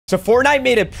So Fortnite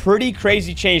made a pretty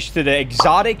crazy change to the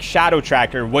exotic shadow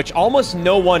tracker, which almost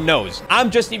no one knows.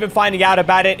 I'm just even finding out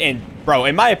about it, and bro,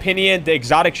 in my opinion, the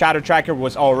exotic shadow tracker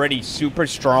was already super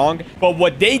strong, but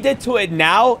what they did to it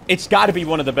now, it's got to be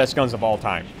one of the best guns of all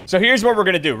time. So here's what we're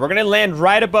gonna do. We're gonna land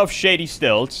right above Shady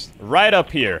Stilts, right up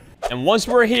here. And once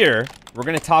we're here, we're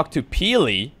gonna talk to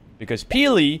Peely, because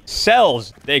Peely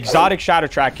sells the exotic shadow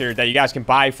tracker that you guys can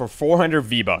buy for 400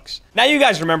 V-Bucks. Now, you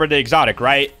guys remember the exotic,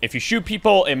 right? If you shoot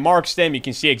people, it marks them. You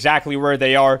can see exactly where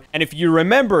they are. And if you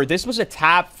remember, this was a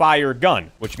tap-fire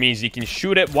gun, which means you can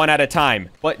shoot it one at a time.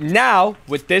 But now,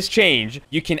 with this change,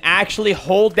 you can actually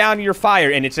hold down your fire,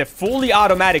 and it's a fully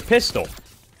automatic pistol.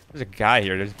 There's a guy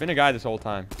here. There's been a guy this whole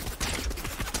time.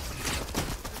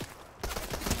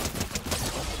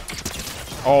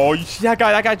 Oh, you see that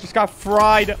guy? That guy just got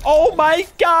fried. Oh my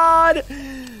god!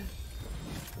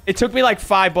 It took me like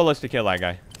 5 bullets to kill that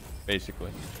guy,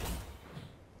 basically.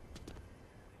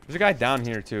 There's a guy down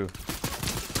here too.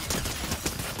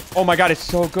 Oh my god, it's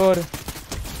so good.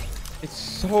 It's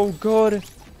so good.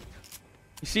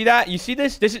 You see that? You see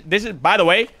this? This is, by the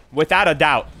way, without a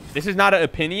doubt, this is not an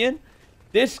opinion.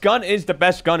 This gun is the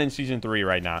best gun in Season 3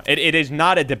 right now. It is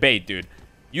not a debate, dude.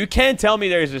 You can't tell me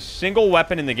there is a single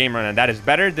weapon in the game right now that is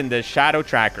better than the Shadow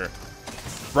Tracker.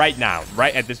 Right now.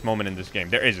 Right at this moment in this game.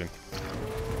 There isn't.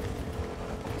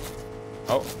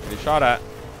 Oh, getting shot at.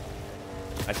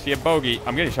 I see a bogey.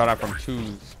 I'm getting shot at from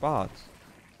 2 spots.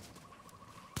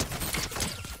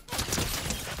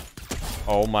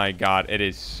 Oh my god. It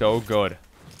is so good.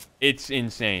 It's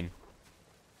insane.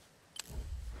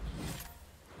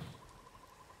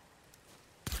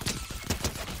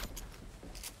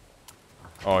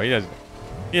 Oh, he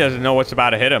doesn't know what's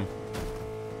about to hit him.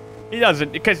 He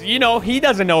doesn't, because, you know, he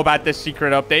doesn't know about this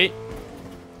secret update.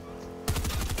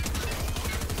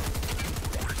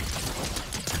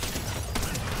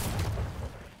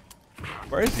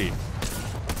 Where is he?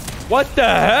 What the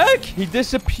heck? He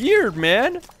disappeared,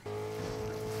 man.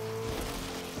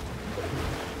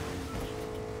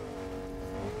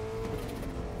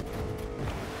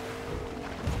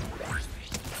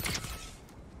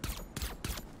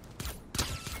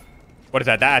 What is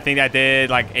that? I think that did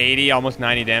like 80, almost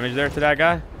 90 damage there to that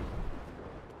guy.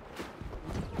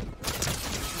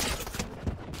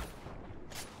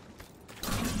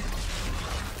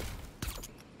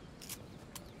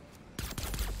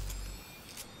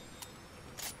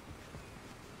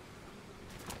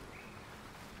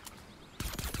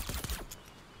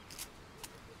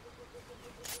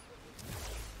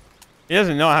 He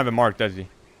doesn't know I have it marked, does he?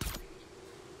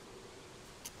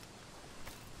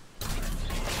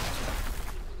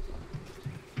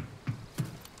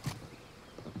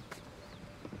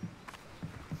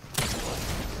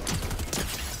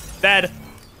 Dead.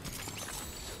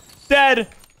 Dead.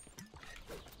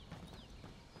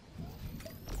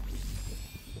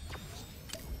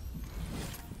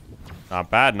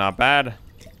 Not bad, not bad.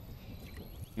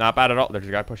 Not bad at all. There's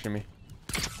a guy pushing me.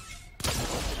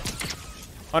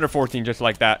 114 just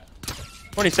like that.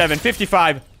 27,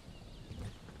 55.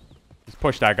 Just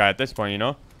push that guy at this point, you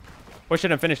know? Push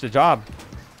it and finish the job.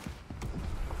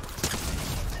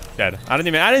 Dead. I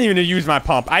didn't even use my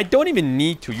pump. I don't even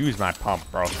need to use my pump,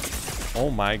 bro. Oh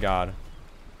my god.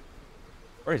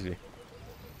 Where is he?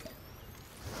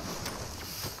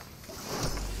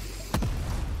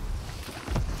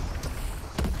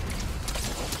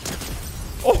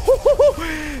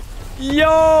 Oh,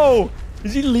 yo!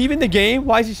 Is he leaving the game?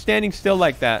 Why is he standing still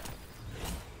like that?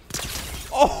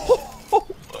 Oh,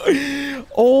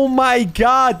 oh my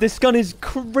god, this gun is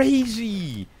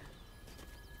crazy.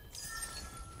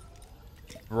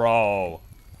 Bro,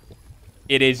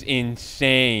 it is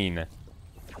insane.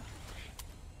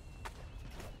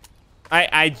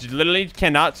 I literally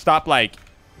cannot stop, like,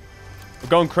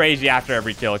 going crazy after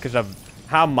every kill because of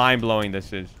how mind-blowing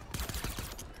this is.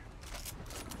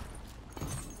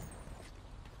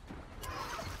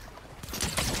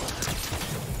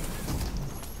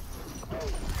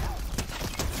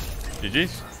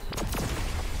 GG's.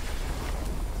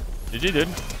 GG, dude.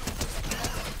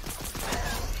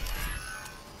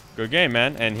 Good game,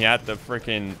 man. And he had the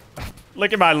freaking...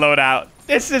 Look at my loadout.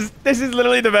 This is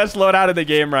literally the best loadout in the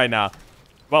game right now.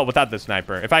 Well, without the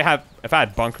sniper. If I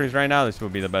had bunkers right now, this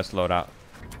would be the best loadout.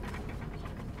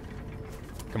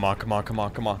 Come on, come on, come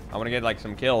on, come on. I want to get like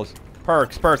some kills.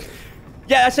 Perks, perks.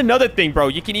 Yeah, that's another thing, bro.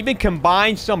 You can even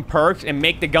combine some perks and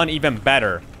make the gun even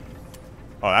better.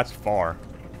 Oh, that's far.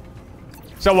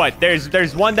 So what?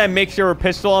 There's one that makes your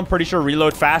pistol, I'm pretty sure,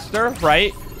 reload faster,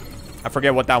 right? I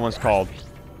forget what that one's called.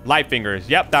 Light fingers.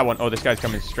 Yep, that one. Oh, this guy's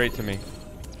coming straight to me.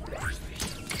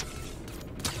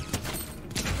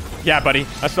 Yeah, buddy.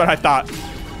 That's what I thought.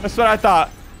 That's what I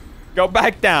thought. Go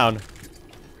back down.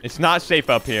 It's not safe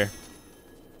up here.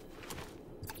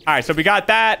 All right, so we got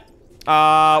that.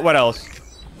 What else?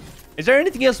 Is there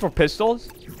anything else for pistols?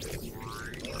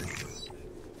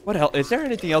 What else? Is there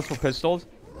anything else for pistols?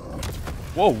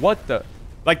 Whoa, what the?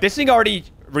 Like, this thing already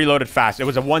reloaded fast. It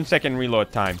was a 1 second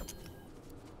reload time.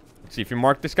 Let's see, if you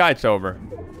mark this guy, it's over.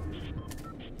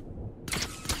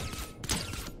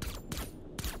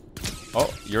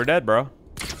 Oh, you're dead, bro.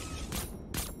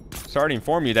 Sorry to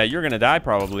inform you that you're gonna die,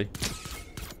 probably.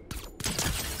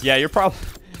 Yeah, you're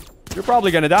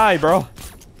probably gonna die, bro.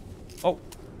 Oh.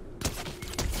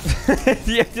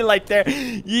 You're like there.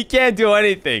 You can't do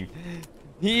anything.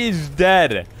 He's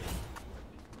dead.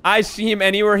 I see him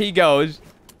anywhere he goes.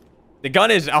 The gun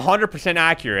is 100%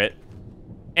 accurate.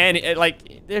 And,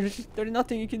 like, there's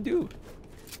nothing you can do.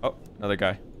 Oh, another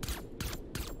guy.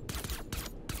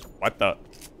 What the?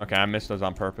 Okay, I missed those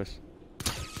on purpose.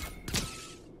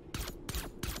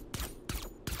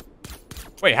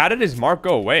 Wait, how did his mark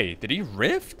go away? Did he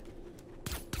rift?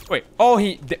 Wait, oh,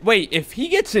 wait, if he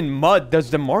gets in mud,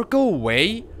 does the mark go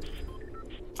away?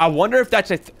 I wonder if that's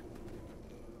a...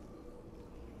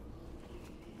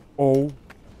 Oh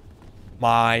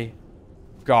my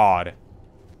God.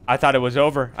 I thought it was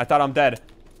over. I thought I'm dead.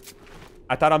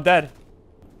 I thought I'm dead.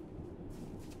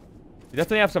 You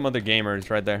definitely have some other gamers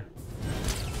right there.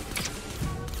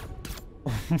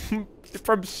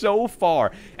 From so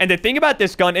far. And the thing about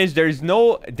this gun is there's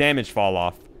no damage fall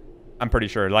off. I'm pretty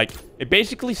sure. Like, it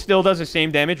basically still does the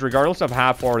same damage regardless of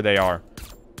how far they are.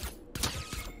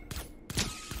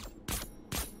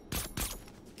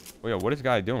 Oh, yeah, what is this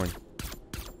guy doing?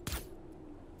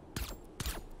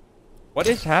 What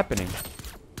is happening?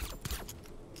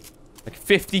 Like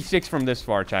 56 from this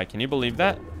far, chat. Can you believe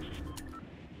that?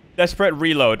 Desperate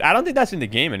reload. I don't think that's in the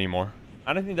game anymore.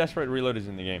 I don't think desperate reload is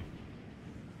in the game.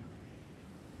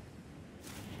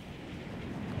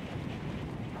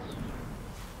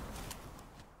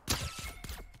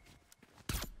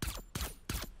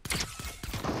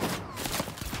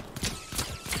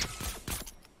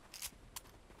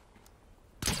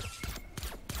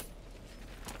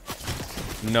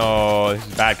 No, this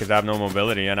is bad because I have no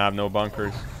mobility and I have no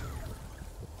bunkers.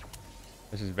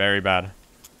 This is very bad.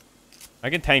 I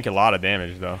can tank a lot of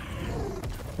damage, though.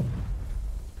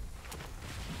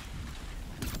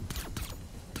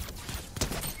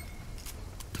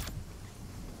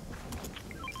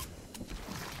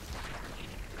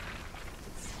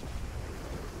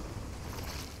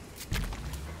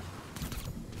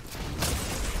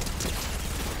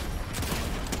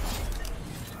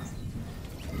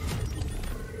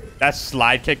 That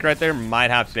slide kick right there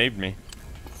might have saved me.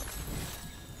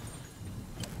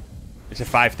 It's a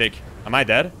 5 tick. Am I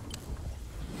dead?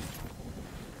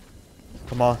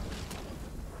 Come on.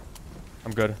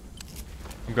 I'm good.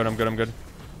 I'm good, I'm good, I'm good.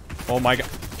 Oh my God.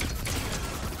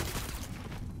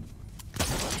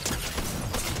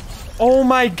 Oh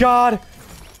my God.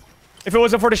 If it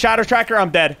wasn't for the shadow tracker, I'm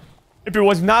dead. If it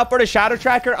was not for the shadow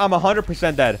tracker, I'm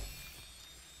 100% dead.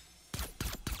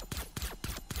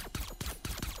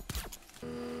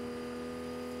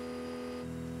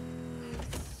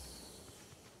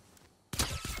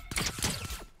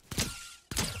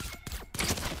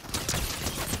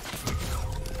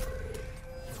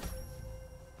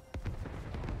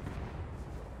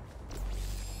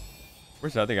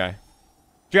 Where's the other guy?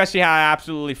 Do you guys see how I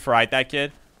absolutely fried that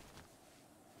kid?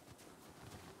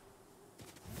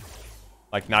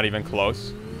 Like, not even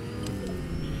close.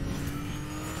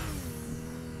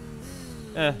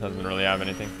 Doesn't really have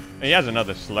anything. He has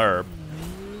another slurp.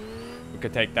 We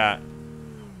could take that.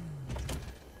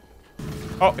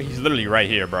 Oh, he's literally right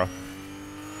here, bro.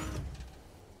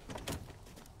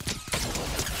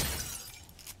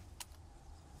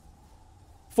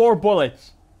 Four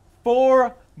bullets.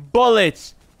 4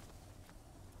 bullets.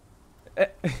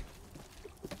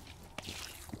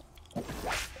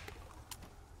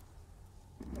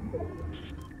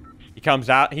 He comes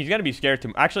out. He's gonna be scared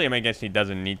to... Actually, I guess he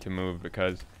doesn't need to move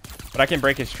because... But I can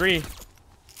break his tree.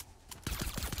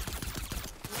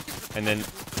 And then...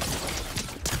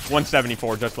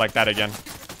 174, just like that again.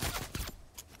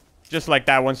 Just like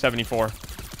that, 174.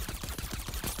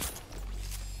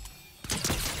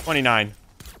 29.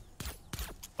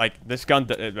 Like, this gun...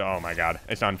 Oh, my God.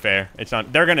 It's unfair. It's un...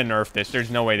 They're gonna nerf this. There's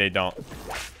no way they don't.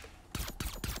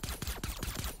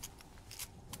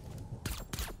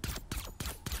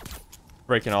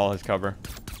 Breaking all his cover.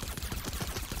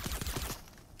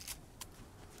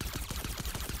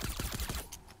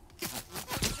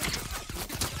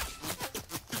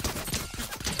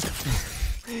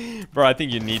 Bro, I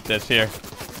think you need this. Here.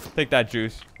 Take that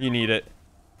juice. You need it.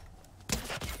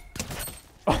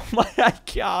 Oh my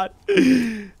God.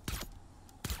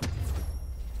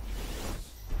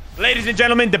 Ladies and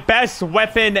gentlemen, the best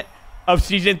weapon of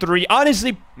Season 3.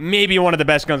 Honestly, maybe one of the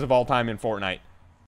best guns of all time in Fortnite.